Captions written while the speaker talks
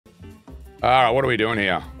All right, what are we doing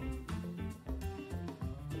here?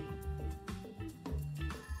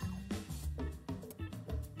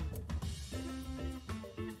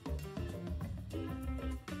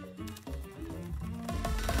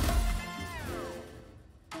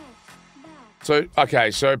 So,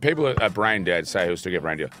 okay, so people are brain dead, say who'll still get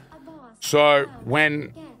brain dead. So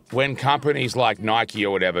when companies like Nike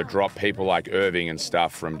or whatever drop people like Irving and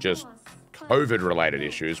stuff from just COVID-related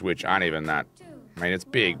issues, which aren't even that, I mean, it's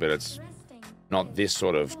big, but it's not this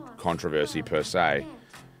sort of controversy per se.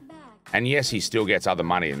 And yes, he still gets other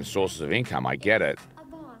money and sources of income, I get it.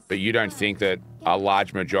 But you don't think that a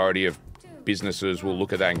large majority of businesses will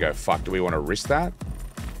look at that and go, fuck, do we want to risk that?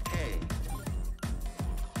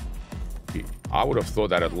 I would have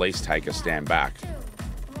thought that at least take a stand back.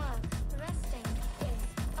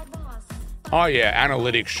 Oh yeah,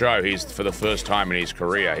 analytics show he's, for the first time in his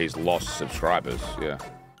career, he's lost subscribers, yeah.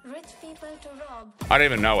 I don't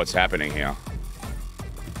even know what's happening here.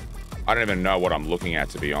 I don't even know what I'm looking at,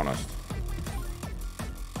 to be honest.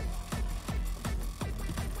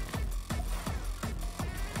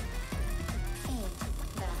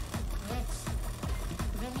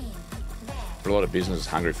 A lot of businesses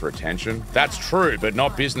hungry for attention. That's true, but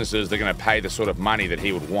not businesses that are going to pay the sort of money that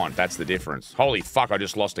he would want. That's the difference. Holy fuck, I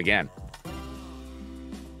just lost again.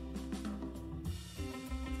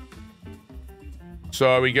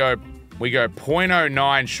 So we go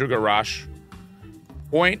 0.09 Sugar Rush,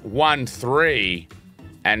 0.13,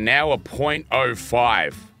 and now a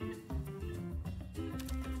 0.05.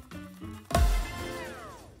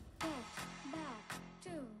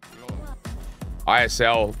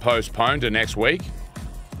 ISL postponed to next week.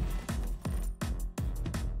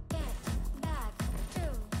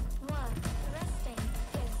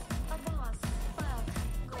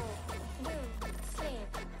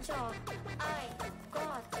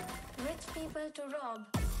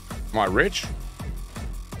 Am I rich?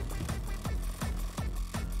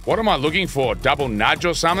 What am I looking for? Double nudge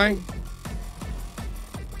or something?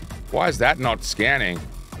 Why is that not scanning?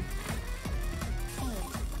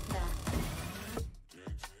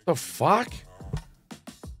 The fuck?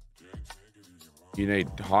 You need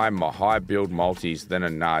high build multis, then a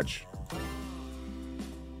nudge.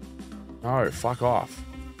 No, fuck off.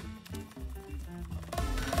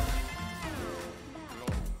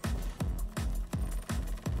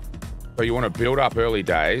 So you want to build up early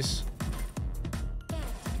days.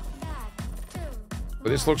 But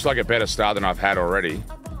this looks like a better start than I've had already.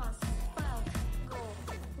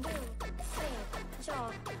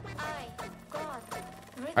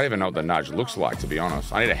 I don't even know what the nudge looks like, to be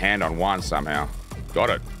honest. I need a hand on one somehow.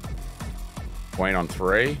 Got it. Queen on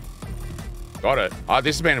 3. Got it. Oh,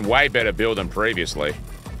 this has been way better build than previously.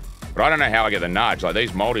 But I don't know how I get the nudge. Like,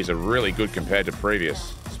 these multis are really good compared to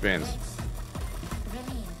previous spins.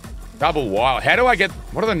 Double wild. How do I get...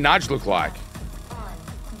 What do the nudge look like?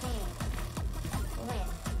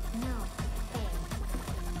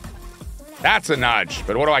 That's a nudge.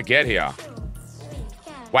 But what do I get here?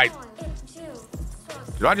 Wait.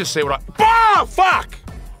 Did I just see what I... Oh, fuck!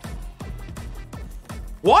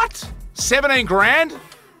 What? 17 grand?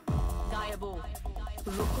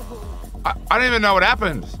 I don't even know what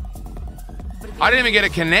happened. I didn't even get a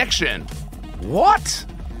connection. What?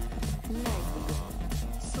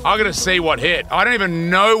 I gotta see what hit. I don't even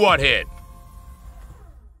know what hit.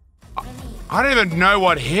 I don't even know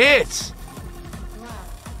what hit.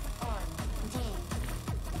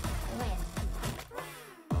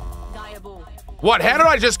 What? How did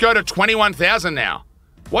I just go to 21,000 now?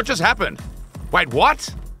 What just happened? Wait,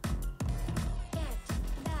 what?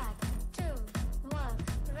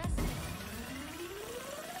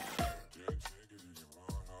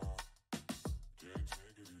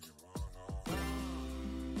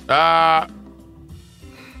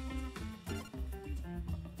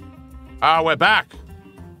 We're back.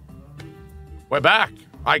 We're back,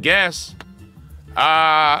 I guess.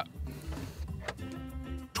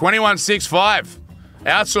 2165.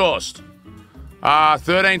 Outsourced.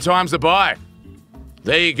 13 times the buy.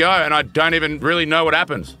 There you go, and I don't even really know what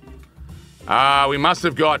happens. We must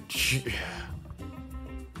have got...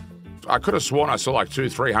 I could have sworn I saw like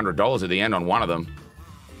 $200-300 at the end on one of them.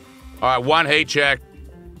 All right, one heat check.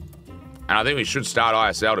 And I think we should start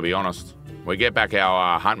ISL, to be honest. We get back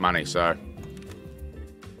our hunt money, so...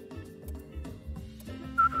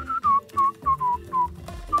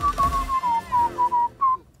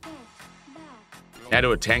 Now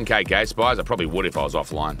do a 10k gates buys? I probably would if I was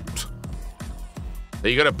offline. So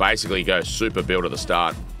you got to basically go super build at the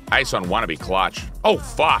start. Ace on 1 to be clutch. Oh,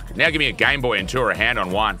 fuck. Now give me a Game Boy and 2 or a hand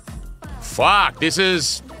on 1. Fuck, this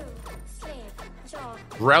is...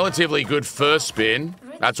 relatively good first spin.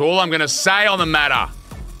 That's all I'm going to say on the matter.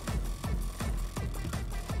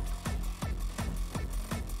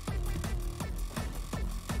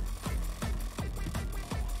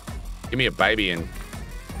 Give me a baby in.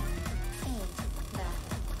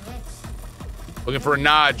 Looking for a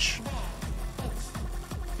nudge.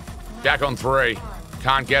 Jack on 3.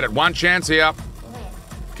 Can't get it. One chance here.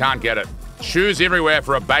 Can't get it. Shoes everywhere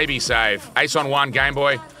for a baby save. Ace on 1, Game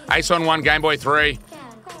Boy. Ace on 1, Game Boy 3.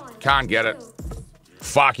 Can't get it.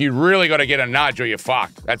 Fuck, you really got to get a nudge or you're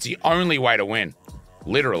fucked. That's the only way to win.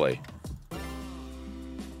 Literally.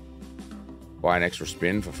 Buy an extra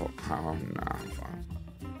spin for... Oh, no.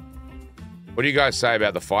 What do you guys say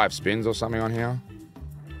about the 5 spins or something on here?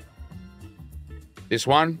 This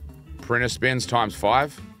one? Printer spins times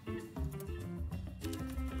 5.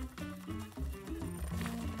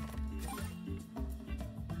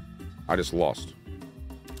 I just lost.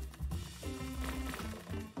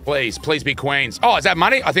 Please, please be queens. Oh, is that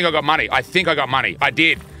money? I think I got money. I think I got money. I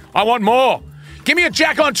did. I want more. Give me a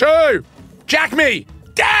jack on 2. Jack me.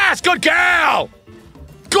 Yes, good girl.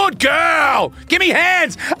 Good girl. Give me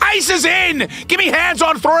hands. Aces in. Give me hands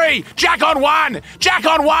on 3. Jack on 1. Jack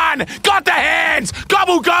on 1. Got the hands.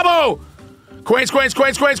 Gobble, gobble. Queens, queens,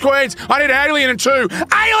 queens, queens, queens. I need an alien in 2.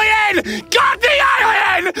 Alien! Got the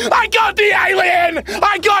alien! I got the alien!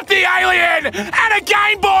 I got the alien! And a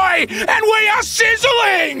Game Boy! And we are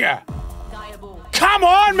sizzling! Come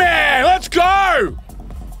on, man! Let's go!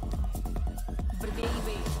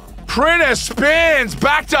 Printer spins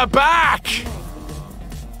back to back!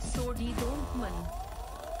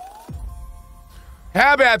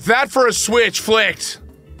 How about that for a switch flicked?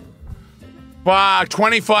 Fuck,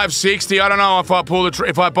 25.60. I don't know if I pull the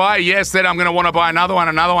if I buy a yes, then I'm gonna want to buy another one,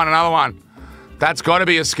 another one, another one. That's got to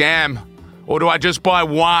be a scam. Or do I just buy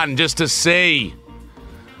one just to see?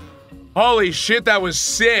 Holy shit, that was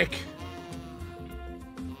sick.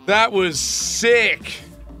 That was sick.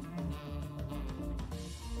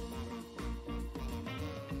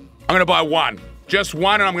 I'm gonna buy one. Just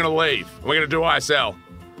one and I'm gonna leave. We're gonna do ISL.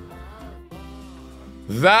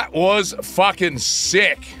 That was fucking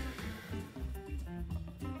sick.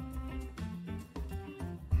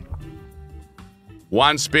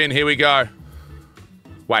 One spin, here we go.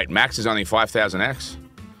 Wait, max is only 5,000x?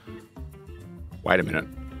 Wait a minute.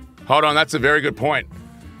 Hold on, that's a very good point.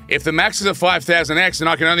 If the max is a 5,000x, then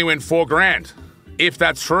I can only win 4 grand. If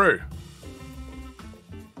that's true.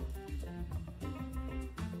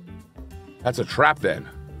 That's a trap then.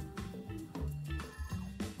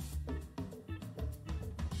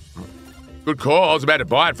 Good call, I was about to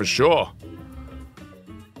buy it for sure.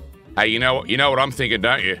 Hey, you know what I'm thinking,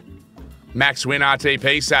 don't you? Max win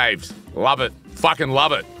RTP saves. Love it. Fucking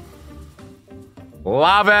love it.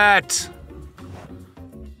 Love it.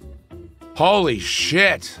 Holy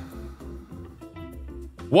shit.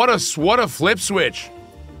 What a flip switch.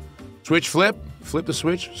 Switch flip. Flip the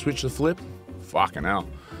switch. Switch the flip. Fucking hell.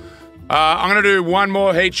 I'm going to do one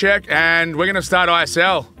more heat check and we're going to start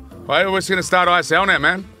ISL. We're just going to start ISL now,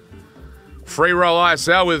 man. Free roll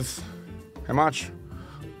ISL with... How much?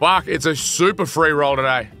 Fuck, it's a super free roll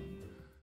today.